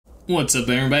What's up,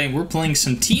 everybody? We're playing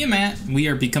some Tiamat. We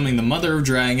are becoming the mother of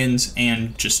dragons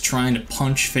and just trying to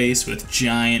punch face with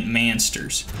giant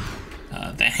monsters.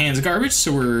 That hand's garbage,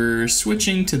 so we're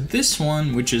switching to this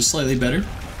one, which is slightly better.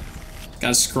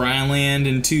 Got a Scryland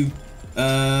and two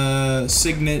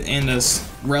Signet and a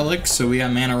Relic, so we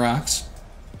got mana rocks.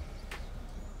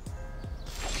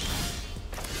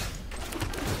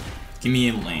 Give me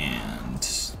a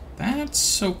land.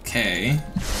 That's okay.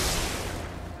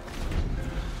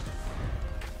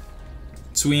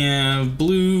 So we have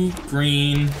blue,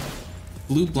 green,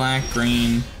 blue, black,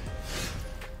 green.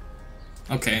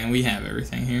 Okay, and we have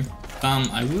everything here.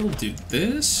 I will do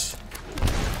this,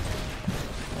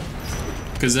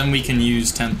 because then we can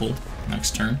use Temple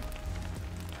next turn.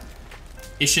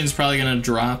 Ishin's probably gonna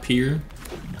drop here.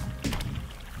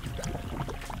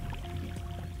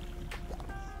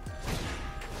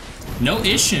 No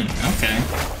Ishin, okay.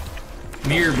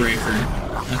 Mirror Breaker,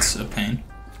 that's a pain.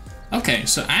 Okay,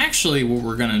 so actually what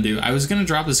we're gonna do, I was gonna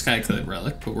drop the Skyclave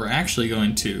Relic, but we're actually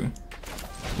going to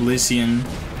Lycian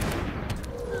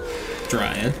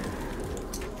Dryad.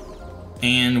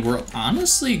 And we're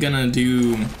honestly gonna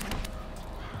do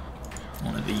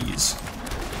one of these.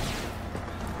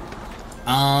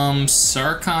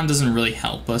 Sarkhan doesn't really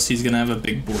help us. He's gonna have a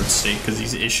big board stake because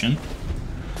he's Ishin.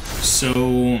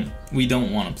 So we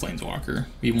don't want a Planeswalker.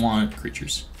 We want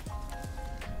creatures.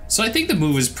 So I think the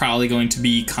move is probably going to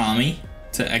be Kami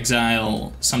to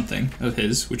exile something of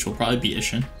his, which will probably be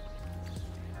Ishin.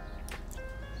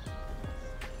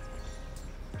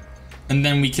 And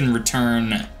then we can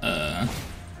return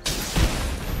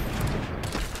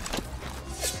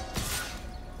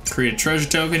create a treasure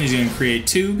token. He's going to create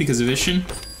 2 because of Ishin.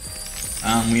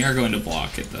 We are going to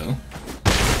block it though,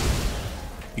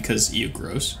 because Eo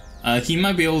grows. He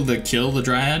might be able to kill the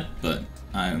Dryad, but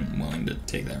I'm willing to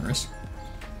take that risk.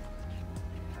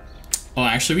 Oh,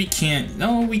 actually we can't.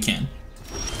 No, we can.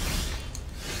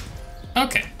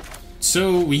 Okay,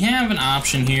 so we have an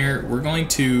option here. We're going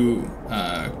to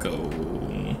go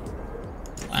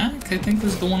black, I think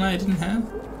was the one I didn't have.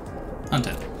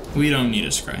 Untap. We don't need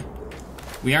a scry.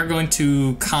 We are going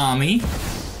to Kami,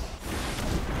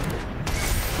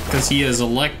 because he has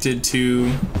elected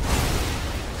to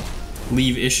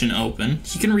leave Ishin open.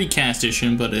 He can recast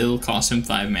Ishin, but it'll cost him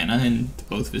 5 mana and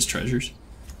both of his treasures.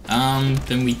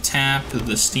 Then we tap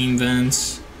the steam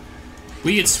vents.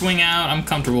 We get swing out. I'm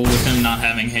comfortable with him not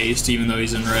having haste, even though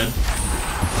he's in red.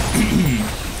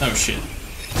 Oh shit.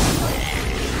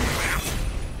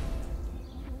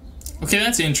 Okay,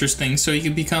 that's interesting. So he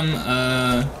could become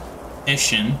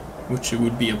Ishin, which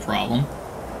would be a problem.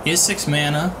 He has 6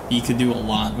 mana. He could do a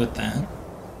lot with that.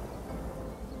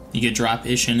 You could drop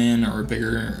Ishin in, or a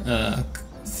bigger,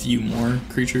 few more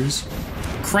creatures.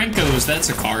 Krankos, that's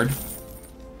a card.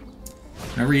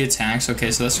 Whenever he attacks, okay,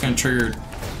 so that's gonna trigger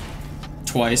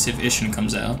twice if Ishin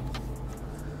comes out.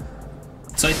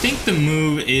 So I think the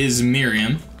move is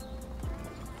Miriam.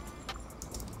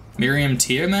 Miriam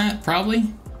Tiamat,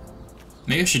 probably?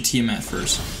 Maybe I should Tiamat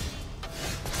first.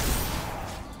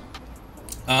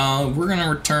 We're gonna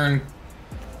return...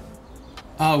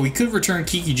 Oh, we could return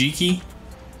Kiki Jiki.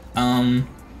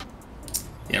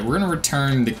 Yeah, we're gonna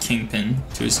return the Kingpin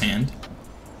to his hand,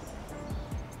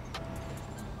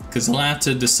 because he'll have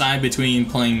to decide between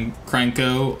playing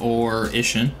Krenko or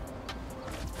Ishin.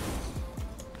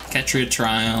 Ketria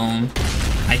Triumph.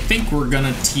 I think we're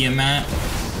gonna Tiamat.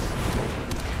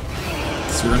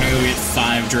 So we're gonna go get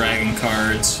 5 dragon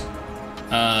cards.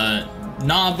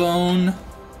 Gnawbone.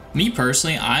 Me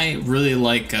personally, I really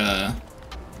like a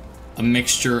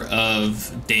mixture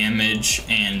of damage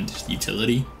and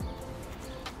utility.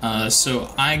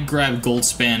 So I grab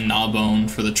Goldspan Gnawbone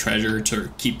for the treasure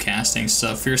to keep casting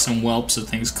stuff. Fearsome Whelp so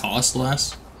things cost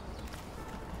less.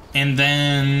 And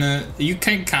then you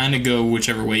can kind of go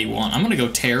whichever way you want. I'm gonna go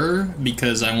Terror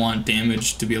because I want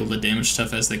damage to be able to damage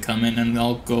stuff as they come in, and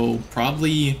I'll go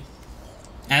probably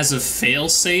as a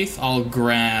fail-safe, I'll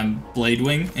grab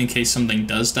Bladewing in case something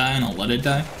does die, and I'll let it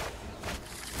die.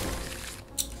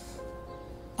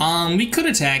 We could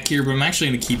attack here, but I'm actually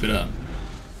gonna keep it up.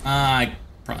 I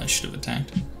probably should have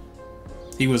attacked.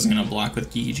 He wasn't gonna block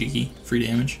with Kiki Jiki. Free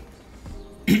damage.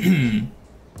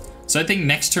 So I think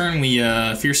next turn we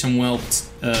Fearsome Whelp,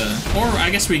 or I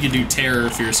guess we could do Terror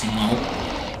Fearsome Whelp.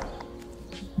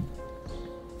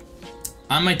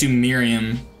 I might do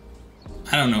Miriam.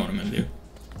 I don't know what I'm gonna do.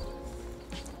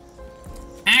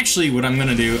 Actually, what I'm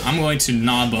gonna do, I'm going to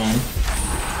Gnawbone.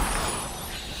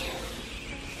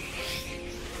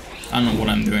 I don't know what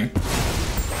I'm doing.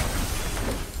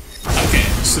 Okay,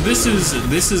 so this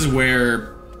is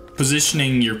where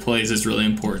positioning your plays is really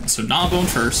important. So Gnawbone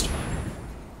first.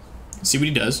 See what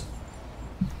he does.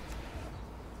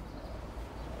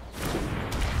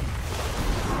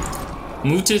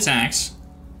 Move to attacks.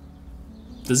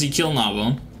 Does he kill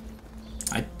Gnawbone?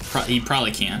 He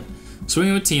probably can't.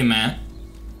 Swing with Tiamat.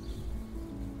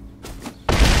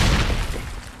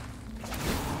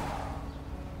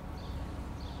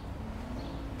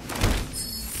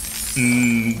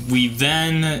 We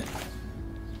then...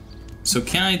 So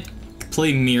can I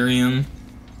play Miriam?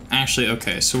 Actually,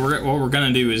 okay, so what we're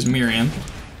gonna do is Miriam.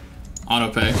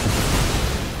 Autopay.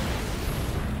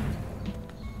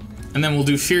 And then we'll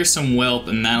do Fearsome Whelp,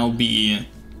 and that'll be...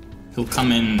 He'll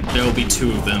come in, there'll be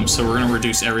 2 of them, so we're gonna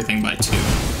reduce everything by 2.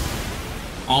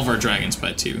 All of our dragons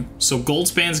by 2. So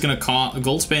Goldspan's gonna cost...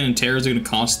 Goldspan and Terror's gonna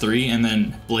cost 3, and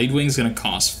then Bladewing's gonna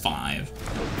cost 5.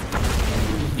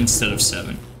 Instead of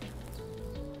 7.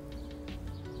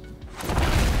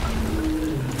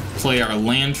 Play our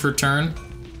land for turn.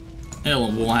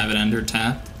 We'll have it ender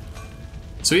tapped.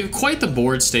 So we have quite the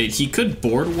board state. He could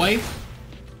board wipe,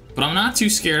 but I'm not too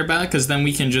scared about it because then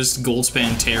we can just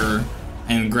Goldspan Terror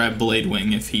and grab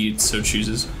Bladewing if he so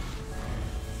chooses.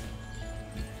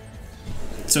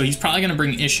 So he's probably going to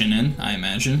bring Ishin in, I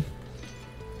imagine.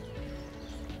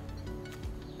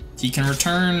 He can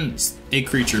return a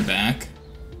creature back.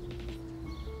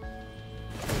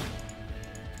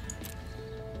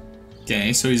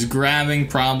 Okay, so he's grabbing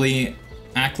probably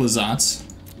Aklazats.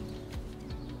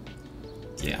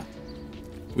 Yeah.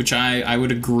 Which I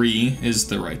would agree is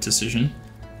the right decision.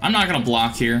 I'm not gonna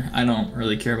block here. I don't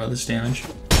really care about this damage.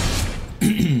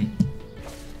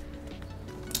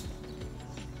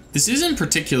 This isn't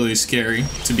particularly scary,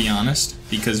 to be honest,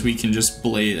 because we can just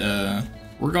blade,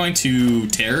 we're going to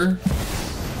Terror.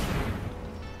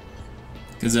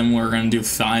 Because then we're gonna do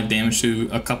 5 damage to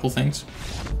a couple things.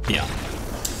 Yeah.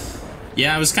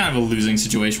 Yeah, it was kind of a losing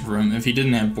situation for him. If he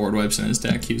didn't have board wipes in his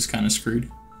deck, he was kind of screwed.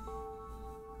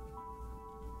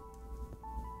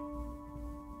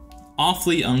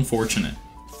 Awfully unfortunate.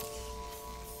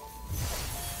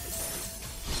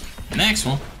 Next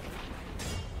one.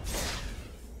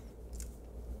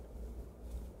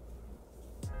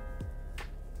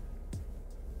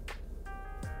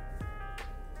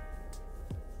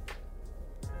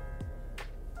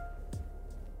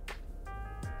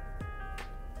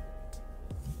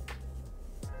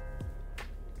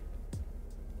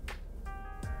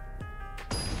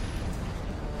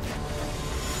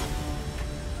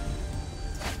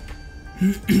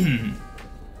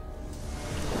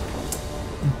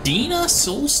 Dina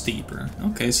Soul Steeper.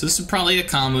 Okay, so this is probably a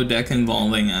combo deck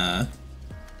involving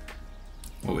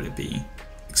what would it be?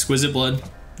 Exquisite Blood,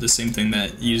 the same thing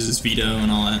that uses Veto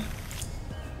and all that.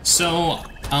 So,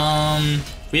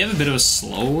 we have a bit of a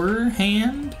slower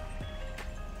hand.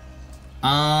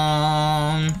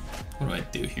 What do I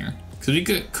do here? Because we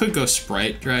could go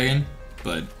Sprite Dragon,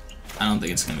 but I don't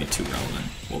think it's gonna be too relevant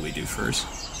what we do first.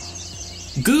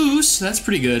 Goose, that's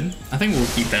pretty good. I think we'll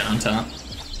keep that on top.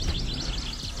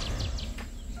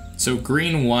 So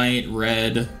green, white,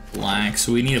 red, black.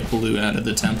 So we need a blue out of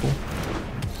the temple.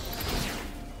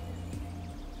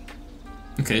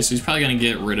 Okay, so he's probably gonna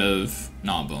get rid of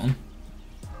Gnawbone.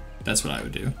 That's what I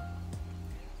would do.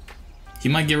 He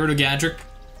might get rid of Gadrick.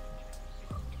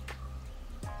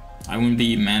 I wouldn't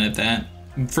be mad at that.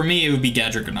 For me, it would be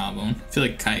Gadrick or Gnawbone. I feel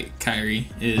like Kyrie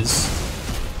is...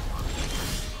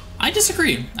 I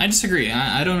disagree.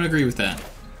 I don't agree with that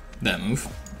move.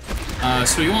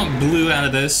 So we want blue out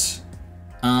of this.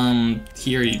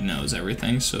 He already knows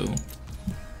everything, so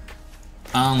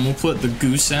we'll put the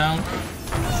goose out.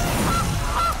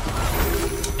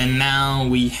 And now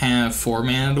we have 4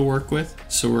 mana to work with,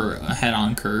 so we're ahead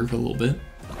on curve a little bit.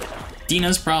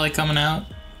 Dina's probably coming out.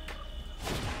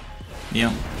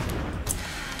 Yep.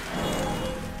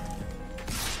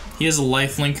 He has a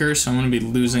life linker, so I'm gonna be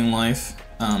losing life.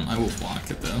 I will block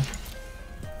it though.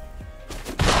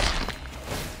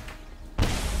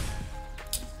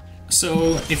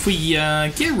 So if we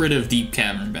get rid of Deep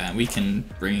Cavern Bat, we can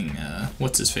bring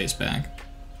what's his face back.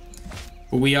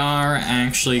 But we are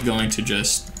actually going to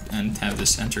just have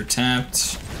this enter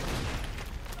tapped.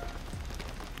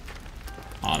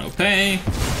 Auto pay.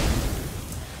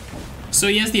 So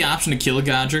he has the option to kill a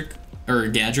Godric or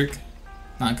Gadrick,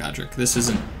 not Godric. This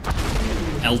isn't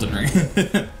Elden Ring.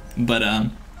 But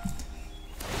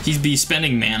he'd be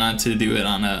spending mana to do it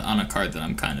on a card that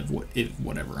I'm kind of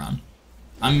whatever on.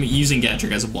 I'm using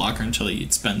Gadrick as a blocker until he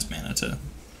spends mana to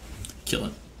kill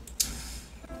it.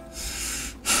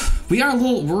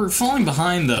 We're falling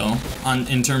behind though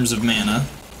in terms of mana.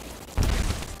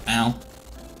 Ow.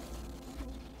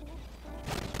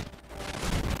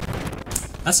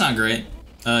 That's not great.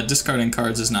 Discarding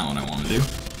cards is not what I want to do.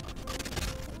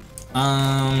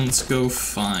 Let's go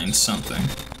find something.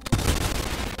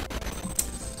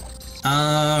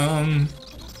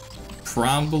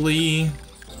 Probably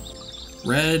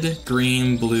red,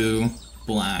 green, blue,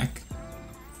 black,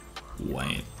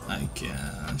 white, I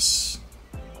guess.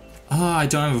 Oh, I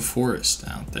don't have a forest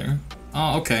out there.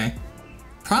 Oh, okay.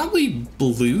 Probably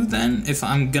blue then, if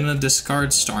I'm gonna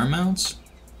discard star mounts.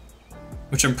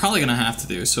 Which I'm probably gonna have to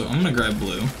do, so I'm gonna grab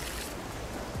blue.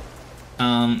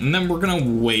 And then we're gonna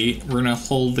wait. We're gonna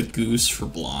hold the goose for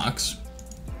blocks.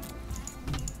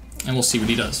 And we'll see what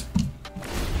he does.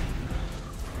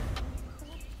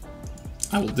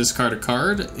 I will discard a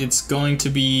card. It's going to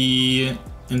be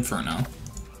Inferno.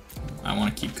 I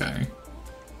want to keep Kyrie.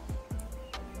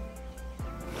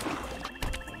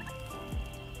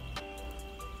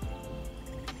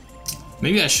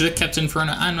 Maybe I should have kept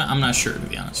Inferno. I'm not sure, to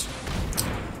be honest.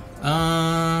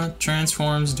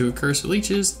 Transforms, do a curse of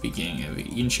leeches. Beginning of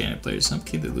enchanted players.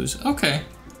 Upkeep, they lose. Okay.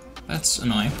 That's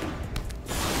annoying.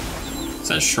 Is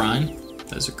that a shrine?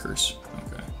 That's a curse.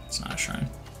 Okay. It's not a shrine.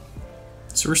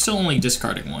 So we're still only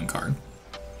discarding one card.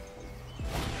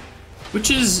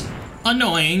 Which is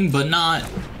annoying, but not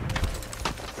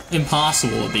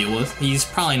impossible to deal with. He's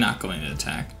probably not going to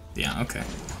attack. Yeah, okay.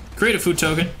 Create a food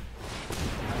token.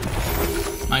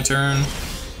 My turn.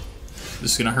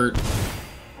 This is gonna hurt.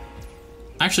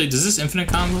 Actually, does this infinite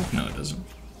combo? No, it doesn't.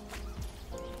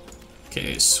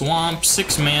 Okay, swamp,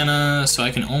 6 mana, so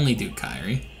I can only do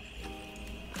Kyrie.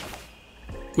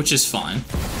 Which is fine.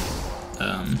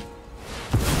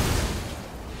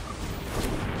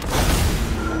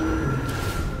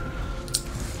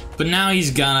 But now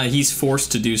he's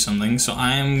forced to do something, so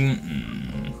I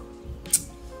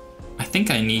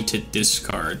think I need to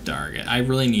discard Target. I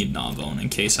really need Gnawbone in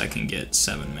case I can get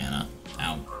 7 mana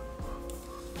out.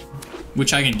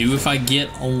 Which I can do if I get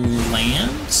a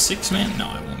land? 6 mana? No,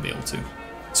 I won't be able to.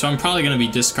 So I'm probably going to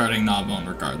be discarding Gnawbone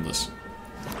regardless.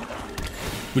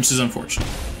 Which is unfortunate.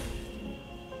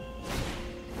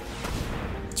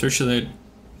 Search the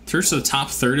top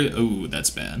third. Oh,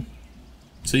 that's bad.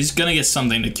 So he's gonna get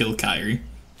something to kill Kyrie.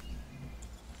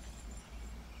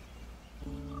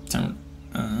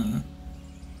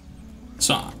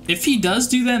 So if he does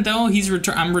do that though,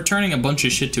 I'm returning a bunch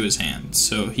of shit to his hand.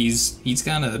 So he's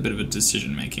got a bit of a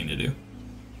decision making to do.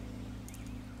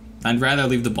 I'd rather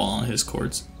leave the ball on his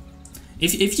courts.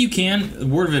 If you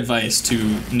can, word of advice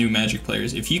to new Magic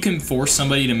players, if you can force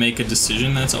somebody to make a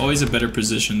decision, that's always a better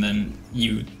position than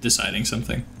you deciding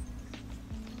something.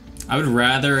 I would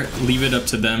rather leave it up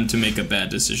to them to make a bad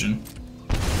decision.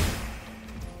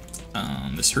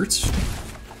 This hurts.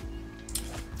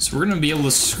 So we're gonna be able to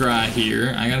scry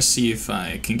here. I gotta see if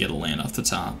I can get a land off the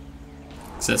top,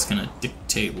 because that's gonna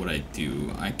dictate what I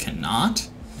do. I cannot,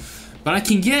 but I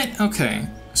can get, okay.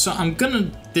 So I'm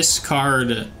gonna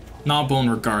discard Gnawbone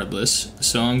regardless,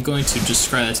 so I'm going to just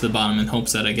scry that to the bottom in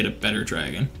hopes that I get a better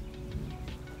dragon.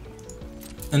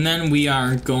 And then we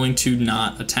are going to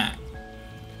not attack.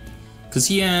 Because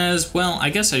he has, well, I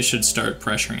guess I should start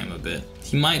pressuring him a bit.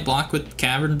 He might block with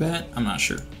Cavern Bat, I'm not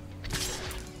sure.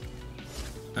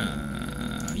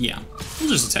 Yeah, we'll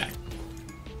just attack.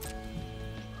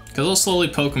 Because I'll slowly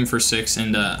poke him for 6,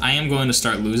 and I am going to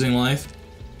start losing life.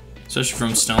 Especially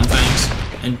from Stonefangs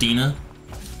and Dina.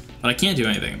 But I can't do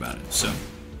anything about it, so.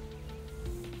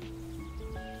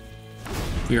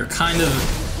 We are kind of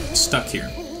stuck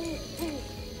here.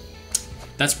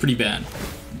 That's pretty bad.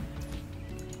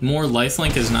 More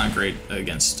lifelink is not great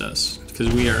against us, because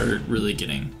we are really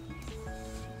getting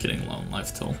low in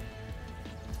life total.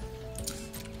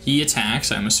 He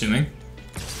attacks, I'm assuming.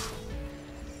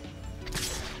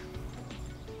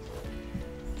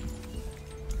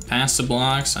 Pass the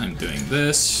blocks, I'm doing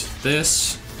this.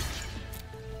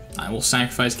 I will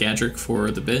sacrifice Gadrick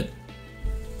for the bit.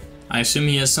 I assume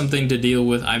he has something to deal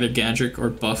with either Gadrick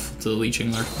or buff to the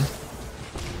Leeching Lurker.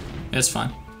 That's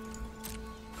fine.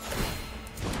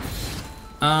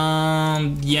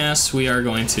 Yes, we are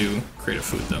going to create a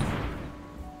food though.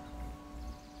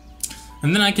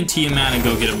 And then I can Tiamat and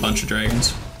go get a bunch of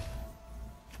dragons.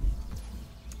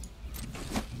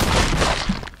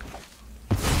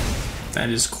 That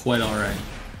is quite alright.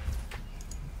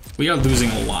 We are losing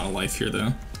a lot of life here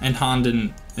though. And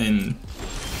Honden in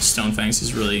Stonefangs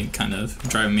is really kind of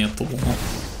driving me up the wall.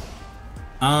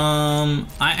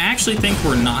 I actually think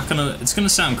we're not gonna, it's gonna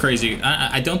sound crazy.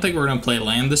 I don't think we're gonna play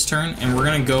land this turn, and we're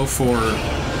gonna go for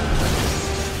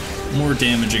more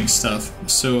damaging stuff.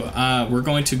 So, we're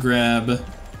going to grab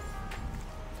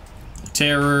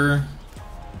Terror.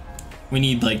 We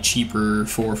need like cheaper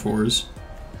 4/4s.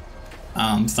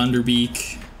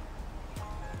 Thunderbeak.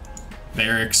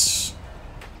 Barracks.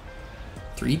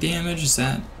 3 damage, is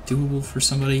that doable for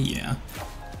somebody? Yeah.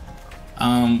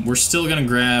 We're still gonna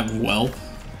grab Whelp.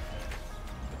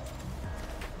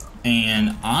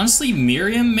 And honestly,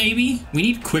 Miriam, maybe? We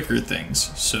need quicker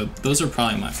things, so those are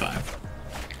probably my 5.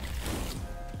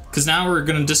 Because now we're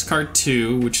going to discard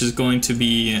 2, which is going to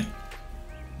be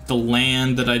the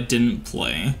land that I didn't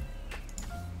play.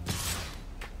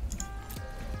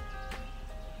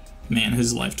 Man,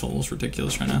 his life total is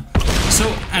ridiculous right now.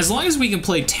 So, as long as we can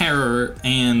play Terror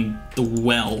and the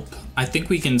Whelp, I think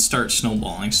we can start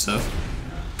snowballing stuff.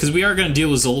 Because we are going to deal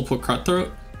with Zolaput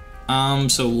Cutthroat.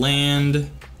 So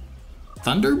land...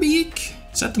 Thunderbeak?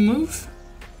 Is that the move?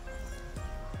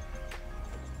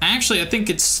 Actually, I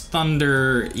think it's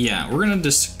Thunder... Yeah, we're going to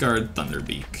discard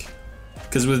Thunderbeak.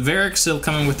 Because with Varix, he'll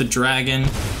come in with the dragon.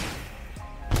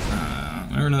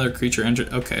 Whenever another creature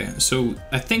entered... Okay, so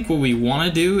I think what we want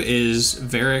to do is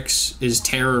Varix is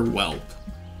Terror Whelp.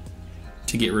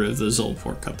 To get rid of the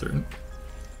Zolaput Cutthroat.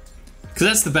 Because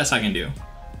that's the best I can do.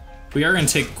 We are going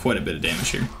to take quite a bit of damage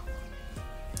here.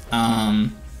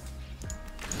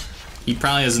 He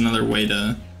probably has another way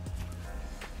to...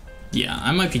 Yeah,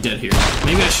 I might be dead here.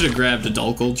 Maybe I should have grabbed a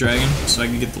Dulcol Dragon so I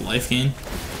could get the life gain.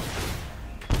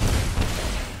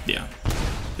 Yeah,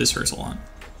 this hurts a lot.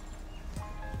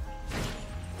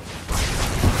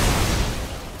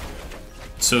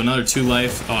 So another 2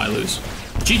 life. Oh, I lose.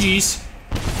 GG's.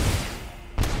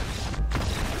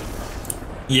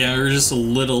 Yeah, we were just a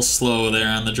little slow there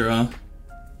on the draw.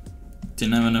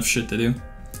 Didn't have enough shit to do.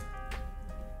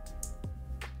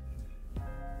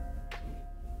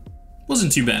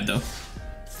 Wasn't too bad though.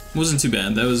 Wasn't too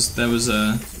bad. That was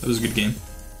a good game.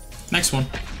 Next one.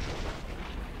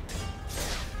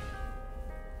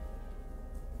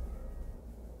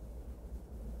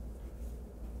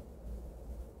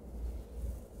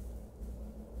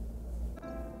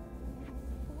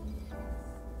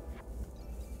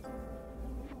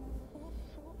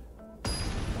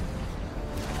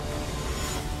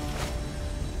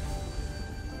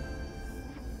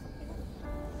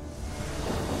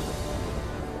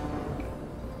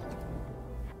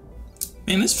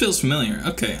 Man, this feels familiar.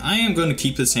 Okay, I am going to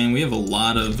keep this hand. We have a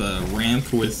lot of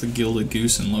ramp with the Gilded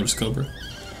Goose and Lotus Cobra.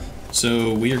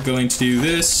 So we are going to do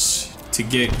this to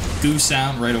get Goose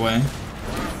out right away.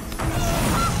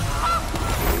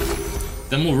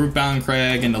 Then we'll Rootbound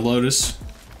Crag into Lotus.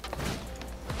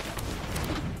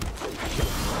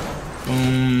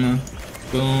 Boom.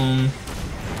 Boom.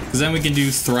 Because then we can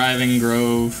do Thriving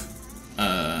Grove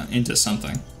into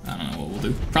something. I don't know what we'll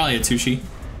do. Probably a Tushi.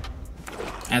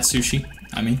 At Sushi,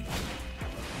 I mean.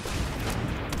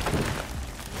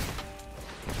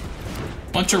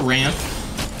 Bunch of ramp.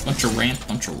 Bunch of ramp,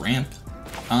 bunch of ramp.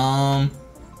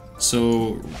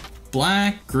 So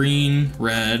black, green,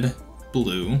 red,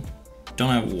 blue. Don't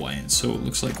have white, so it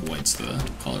looks like white's the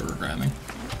color we're grabbing.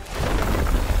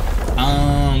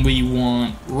 We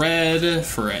want red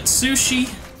for at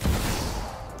Sushi.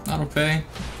 Auto pay.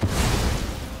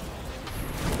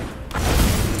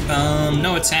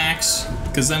 No attacks,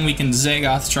 because then we can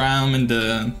Zagoth Triumph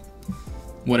into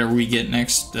whatever we get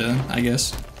next, I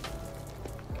guess.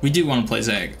 We do want to play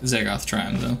Zagoth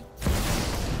Triumph, though.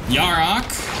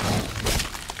 Yarok!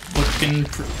 Looking...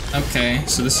 Okay,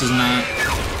 so this is not...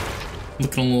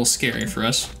 Looking a little scary for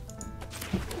us.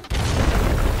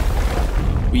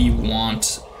 We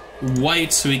want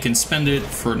white so we can spend it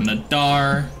for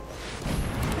Nadar.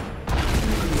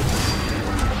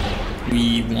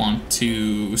 We want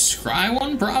to scry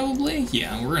one, probably?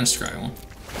 Yeah, we're gonna scry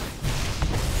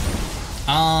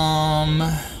one.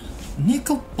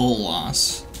 Nicol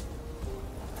Bolas.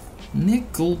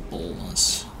 Nicol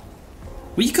Bolas.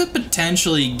 We could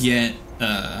potentially get,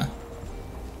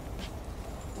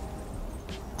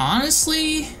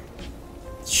 honestly,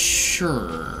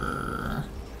 sure.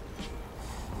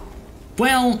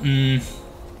 Well,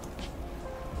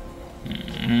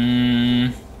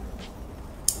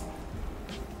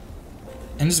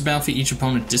 And this battlefield, each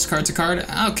opponent discards a card.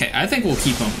 Okay, I think we'll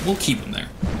keep him. We'll keep him there.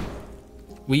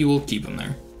 We will keep him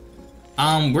there.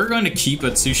 We're going to keep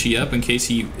Atsushi up in case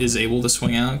he is able to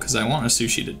swing out, because I want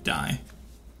Atsushi to die.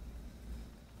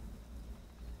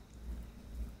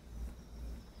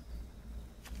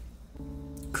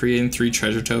 Creating 3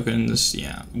 treasure tokens.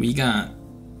 Yeah, we got...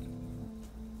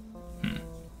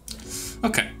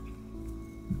 Okay.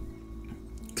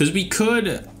 Because we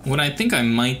could... What I think I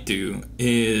might do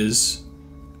is...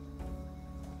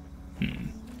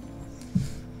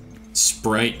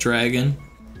 Sprite Dragon.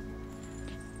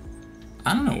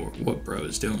 I don't know what bro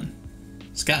is doing.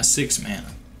 He's got 6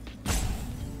 mana.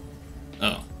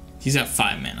 Oh, he's got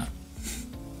 5 mana.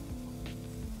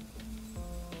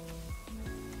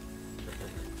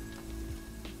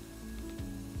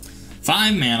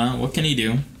 Five mana, what can he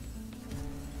do?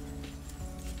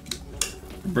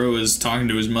 Bro is talking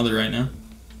to his mother right now.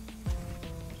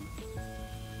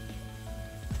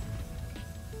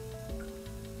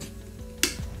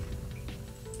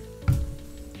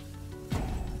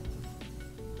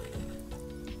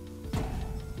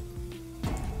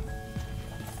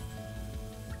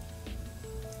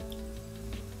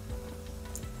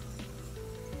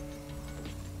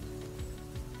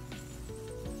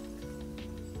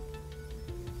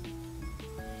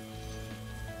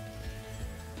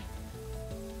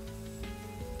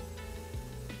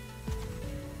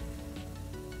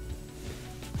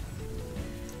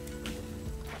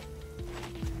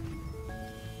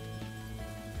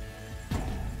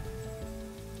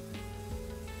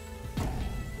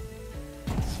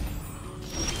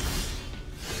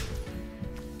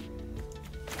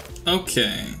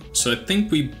 Okay, so I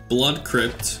think we Blood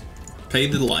Crypt, pay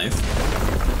the life,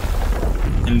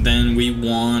 and then we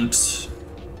want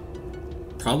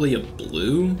probably a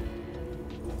blue.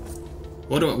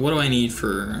 What do I need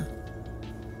for?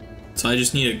 So I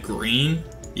just need a green.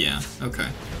 Yeah. Okay.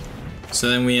 So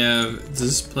then we have, does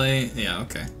this play? Yeah.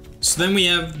 Okay. So then we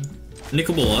have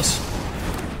Nicol Bolas.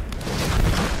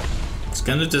 It's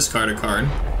gonna discard a card,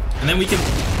 and then we can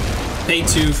pay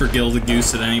 2 for Gill the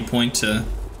Goose at any point to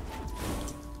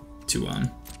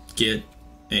get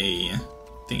a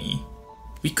thingy.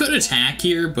 We could attack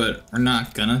here, but we're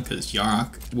not gonna, because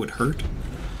Yarok would hurt.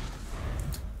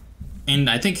 And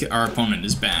I think our opponent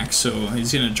is back, so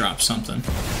he's gonna drop something.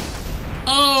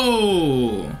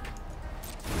 Oh!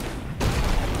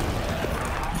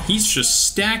 He's just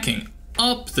stacking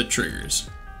up the triggers.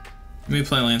 Let me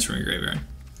play lands from your graveyard.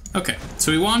 Okay,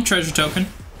 so we want treasure token.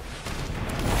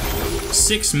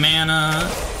 6 mana,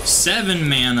 7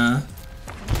 mana,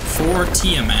 4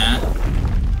 Tiamat.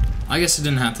 I guess I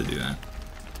didn't have to do that.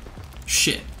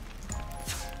 Shit.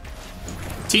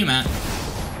 Tiamat.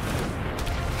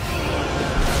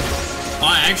 Oh,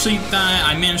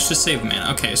 I managed to save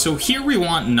mana. Okay, so here we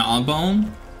want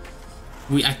Gnawbone.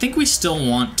 I think we still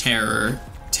want Terror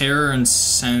and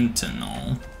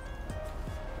Sentinel.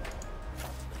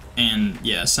 And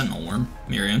yeah, Sentinel Worm,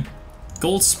 Miriam.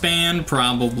 Goldspan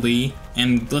probably,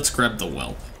 and let's grab the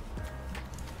Whelp.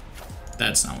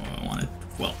 That's not what I wanted.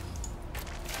 Whelp.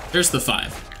 There's the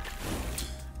 5.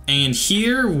 And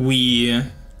here we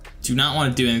do not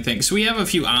want to do anything. So we have a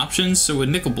few options. So with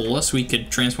Nicol Bolas, we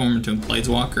could transform into a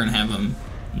Bladeswalker and have him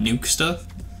nuke stuff.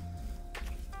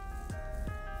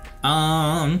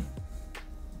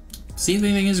 See if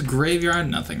anything is graveyard.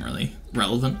 Nothing really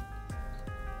relevant.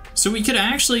 So we could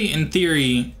actually, in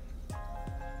theory,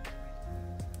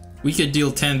 we could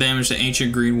deal 10 damage to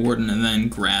Ancient Green Warden and then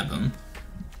grab him.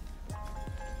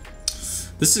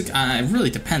 This is, it really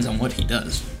depends on what he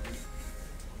does.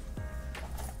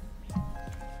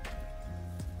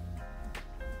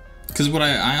 Because what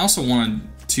I also wanted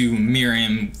to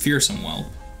Miriam Fearsome Whelp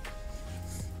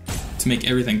to make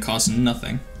everything cost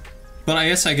nothing. But I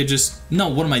guess I could just, no,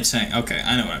 what am I saying? Okay,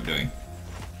 I know what I'm doing.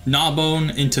 Gnawbone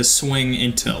into swing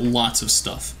into lots of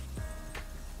stuff.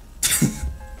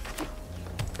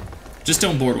 Just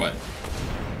don't board wipe.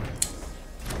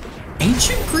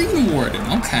 Ancient Green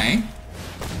Warden, okay.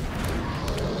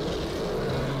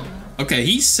 Okay,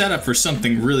 he's set up for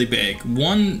something really big.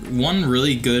 One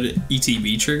really good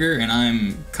ETB trigger, and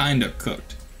I'm kinda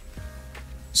cooked.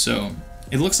 So,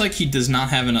 it looks like he does not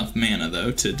have enough mana,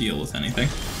 though, to deal with anything.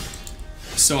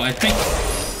 So I think...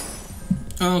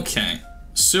 Okay,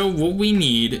 so what we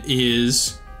need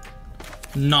is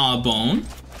Gnawbone.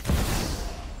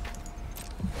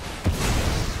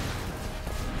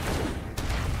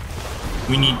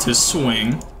 We need to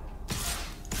swing.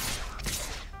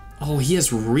 Oh, he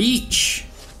has reach.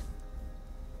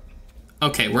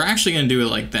 Okay, we're actually gonna do it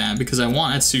like that because I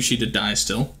want Atsushi to die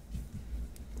still.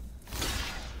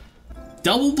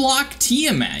 Double block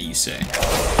Tiamat, you say?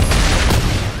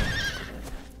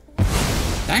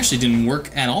 That actually didn't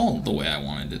work at all the way I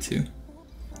wanted it to.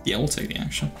 Yeah, we'll take the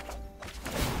action.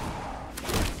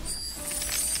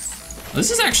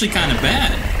 This is actually kind of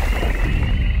bad.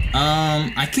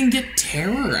 I can get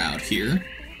Terror out here.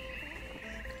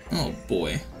 Oh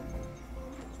boy.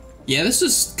 Yeah, this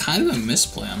is kind of a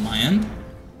misplay on my end.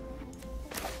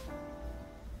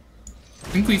 I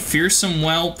think we Fearsome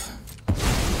Whelp.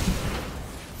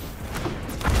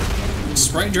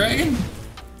 Sprite Dragon?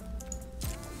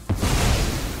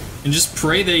 And just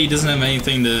pray that he doesn't have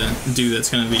anything to do that's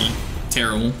gonna be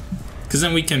terrible. Because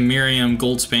then we can Miriam,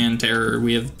 Goldspan, Terror.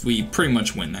 We pretty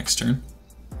much win next turn.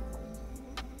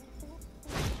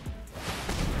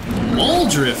 Wall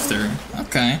Drifter.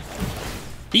 Okay.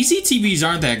 These ETBs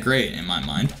aren't that great in my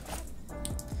mind.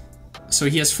 So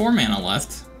he has 4 mana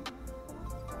left.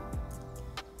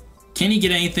 Can he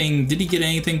get anything? Did he get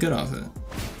anything good off it?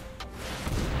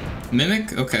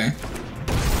 Mimic? Okay.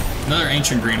 Another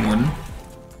Ancient Green Warden.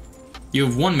 You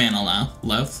have 1 mana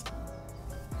left.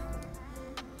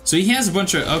 So he has a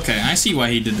bunch of... Okay, I see why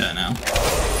he did that now.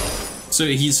 So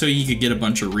he could get a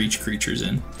bunch of reach creatures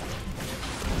in.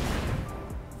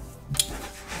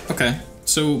 Okay,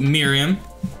 so Miriam.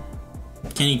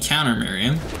 Can he counter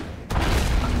Miriam?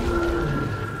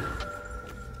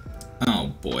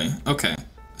 Oh boy. Okay,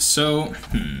 so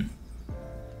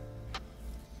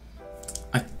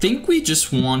I think we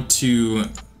just want to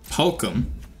poke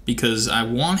him because I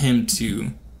want him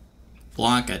to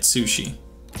block Atsushi.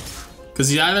 Because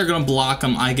he's either gonna block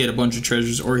him, I get a bunch of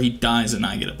treasures, or he dies and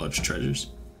I get a bunch of treasures.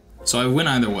 So I win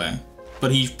either way.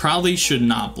 But he probably should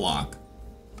not block.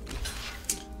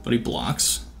 but he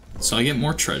blocks. So I get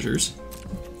more treasures.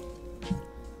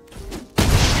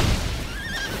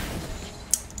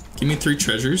 Give me 3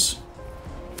 treasures.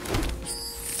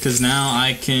 Because now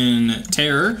I can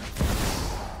Terror.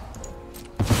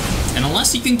 And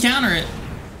unless he can counter it,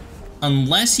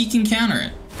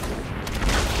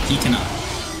 he cannot.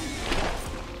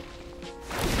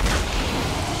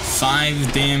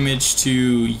 5 damage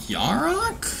to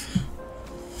Yarok?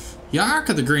 Yarok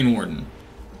or the Green Warden?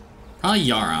 Probably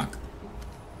Yarok.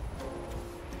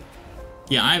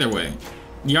 Yeah, either way.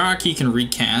 Yarok he can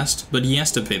recast, but he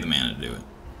has to pay the mana to do it.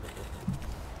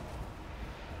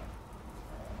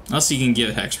 Unless he can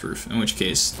give Hexproof, in which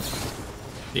case,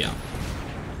 yeah.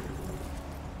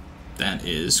 That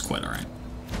is quite alright.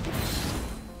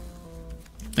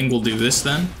 I think we'll do this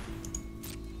then.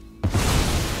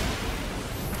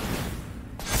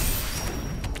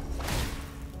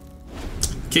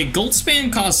 Okay,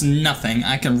 Goldspan costs nothing.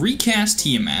 I can recast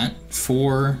Tiamat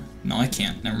for... No, I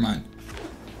can't. Never mind.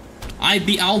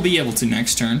 I'll be able to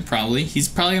next turn, probably. He's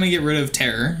probably gonna get rid of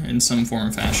Terror in some form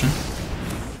or fashion.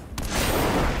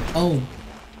 Oh.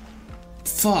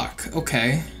 Fuck.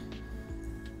 Okay.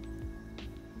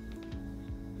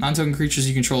 Non-token creatures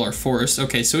you control are forest.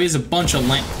 Okay, so he has a bunch of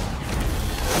land.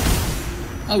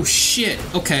 Oh shit.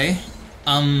 Okay.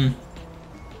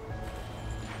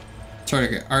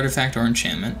 Target artifact or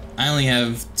enchantment. I only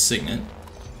have Signet.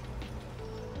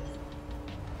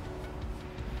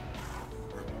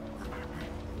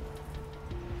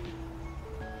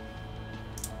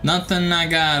 Nothing I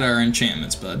got are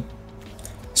enchantments, bud.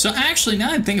 So actually,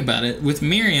 now I think about it, with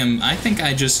Miriam, I think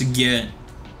I just get...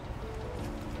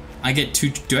 I get 2...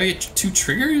 Do I get 2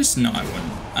 triggers? No, I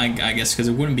wouldn't. I guess because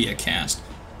it wouldn't be a cast.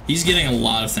 He's getting a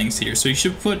lot of things here, so you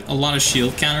should put a lot of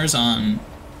shield counters on...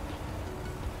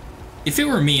 If it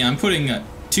were me, I'm putting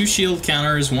 2 shield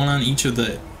counters, 1 on each of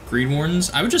the Green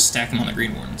Wardens. I would just stack them on the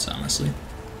Green Wardens, honestly.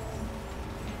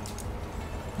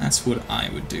 That's what I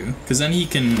would do, because then he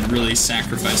can really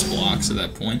sacrifice blocks at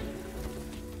that point.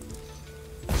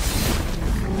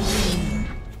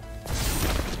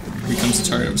 Becomes the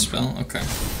target of a spell? Okay.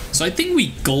 So I think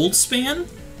we Goldspan?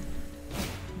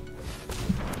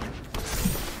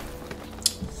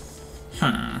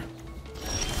 Huh.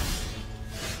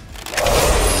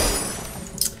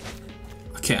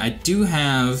 Okay, I do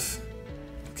have...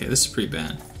 Okay, this is pretty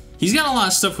bad. He's got a lot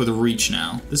of stuff with reach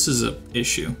now. This is an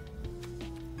issue.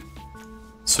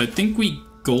 So I think we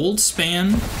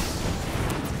Goldspan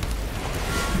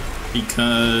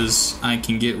because I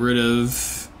can get rid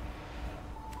of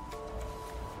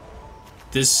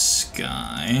this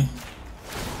guy,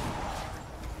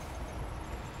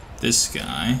 this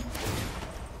guy,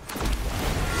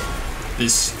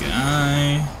 this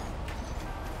guy,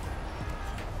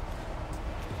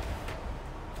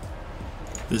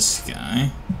 this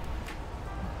guy.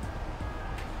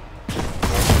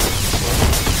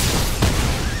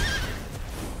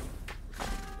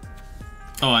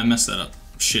 Oh, I messed that up.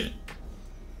 Shit.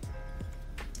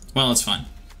 Well, it's fine.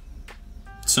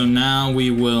 So now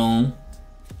we will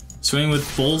swing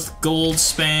with both gold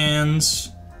spans.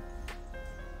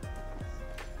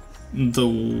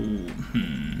 We'll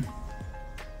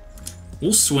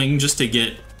swing just to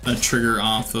get a trigger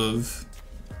off of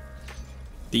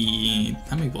the...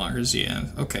 How many blockers do you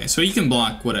have? Okay, so you can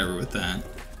block whatever with that.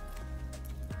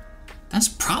 That's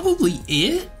probably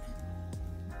it?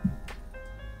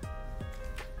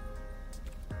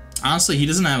 Honestly, he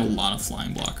doesn't have a lot of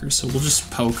flying blockers, so we'll just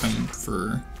poke him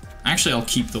for... Actually, I'll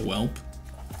keep the whelp.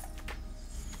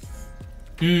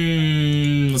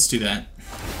 Let's do that.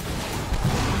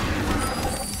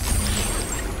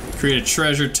 Create a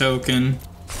treasure token.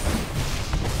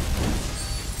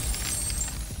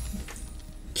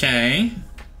 Okay.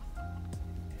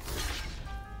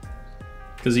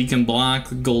 Because he can block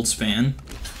the gold span.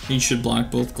 He should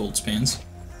block both gold spans.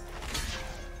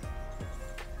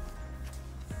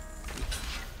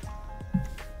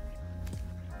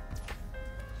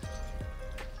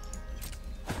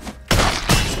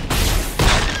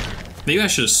 Maybe I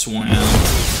should have swung out.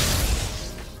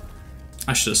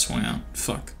 I should have swung out.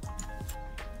 Fuck.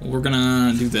 Well, we're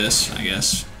gonna do this, I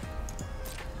guess.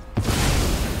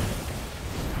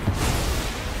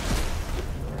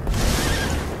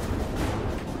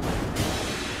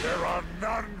 There are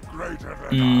none greater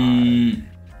than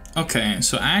I. Okay,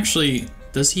 so actually,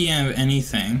 does he have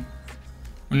anything?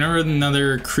 Whenever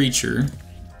another creature.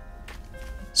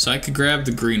 So I could grab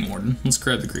the Green Warden. Let's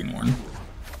grab the Green Warden.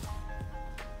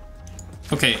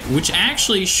 Okay, which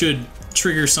actually should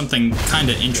trigger something kind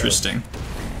of interesting.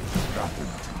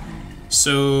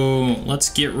 So let's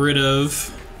get rid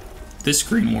of this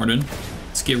Green Warden.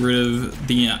 Let's get rid of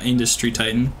the Industry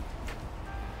Titan.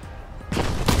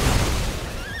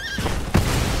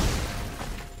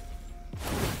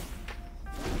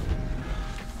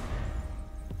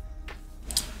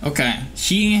 Okay,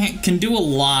 he can do a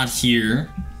lot here,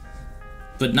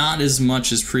 but not as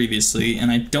much as previously,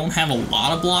 and I don't have a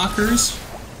lot of blockers,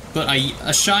 but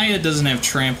Ashaya doesn't have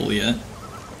trample yet,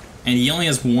 and he only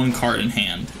has one card in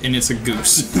hand, and it's a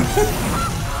goose.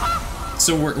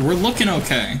 So we're looking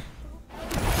okay.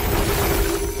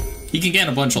 He can get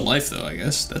a bunch of life though, I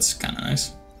guess. That's kind of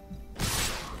nice.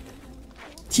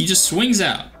 He just swings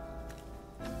out.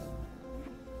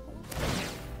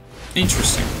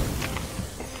 Interesting.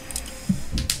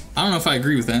 I don't know if I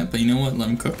agree with that, but you know what? Let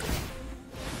him cook.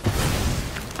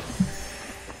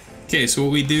 Okay, so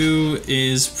what we do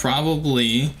is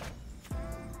probably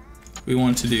we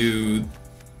want to do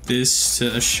this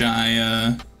to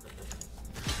Ashaya.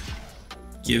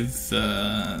 Give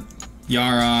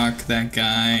Yarok, that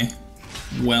guy,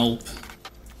 Whelp.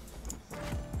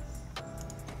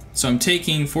 So I'm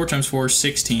taking 4 times 4,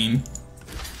 16.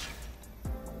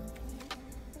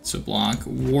 So block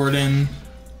Warden.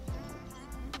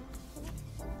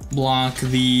 Block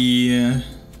the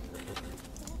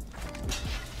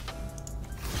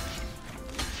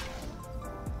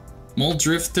Mole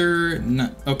Drifter.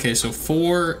 No, okay, so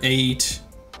 4, 8,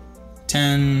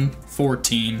 10,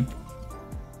 14,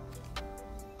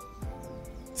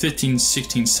 15,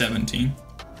 16, 17.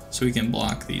 So we can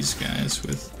block these guys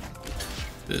with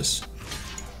this.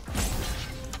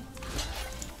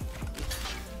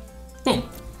 Boom.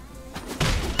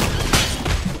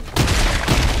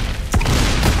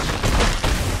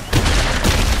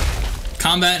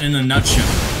 Combat in a nutshell.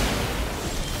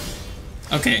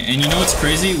 Okay, and you know what's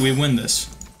crazy? We win this.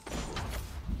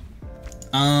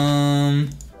 I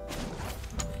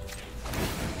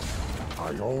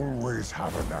always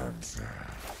have an answer.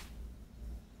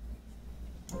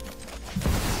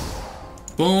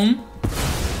 Boom.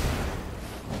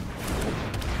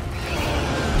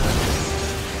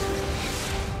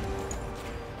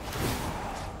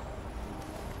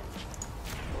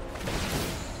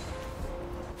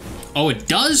 Oh, it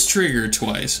does trigger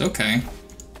twice. Okay.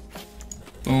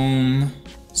 Boom.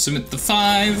 Submit the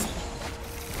 5.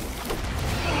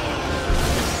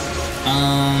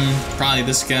 Probably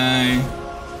this guy.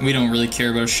 We don't really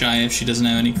care about Shai if she doesn't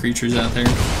have any creatures out there.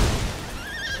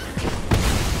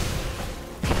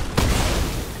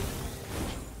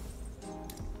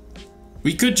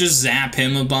 We could just zap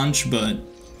him a bunch, but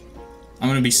I'm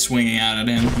gonna be swinging out at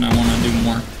him, and I want to do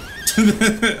more.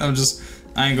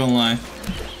 I ain't gonna lie.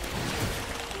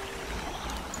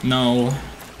 No.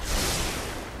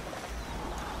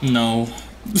 No.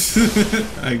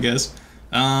 I guess.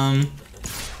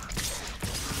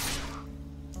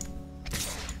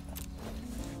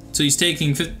 So he's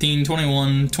taking 15,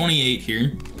 21, 28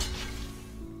 here.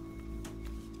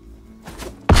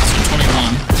 So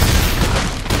 21.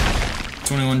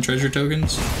 21 treasure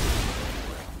tokens.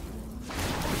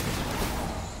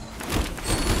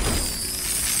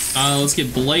 Let's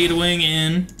get Blade Wing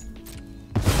in.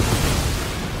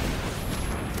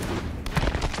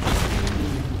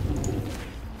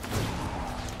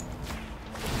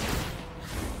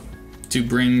 To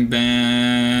bring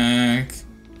back,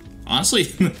 honestly,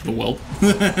 the Whelp.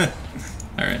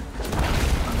 Alright.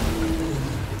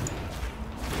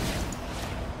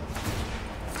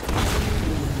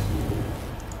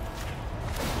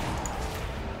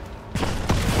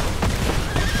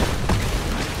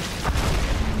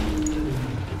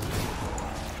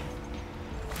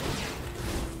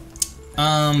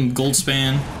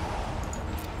 Goldspan.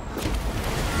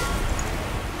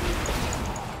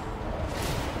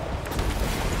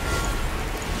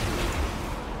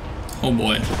 Oh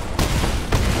boy.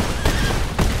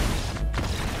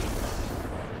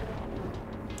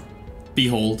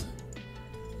 Behold.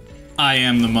 I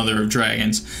am the mother of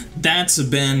dragons. That's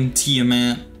been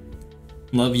Tiamat.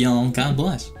 Love y'all. God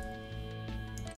bless.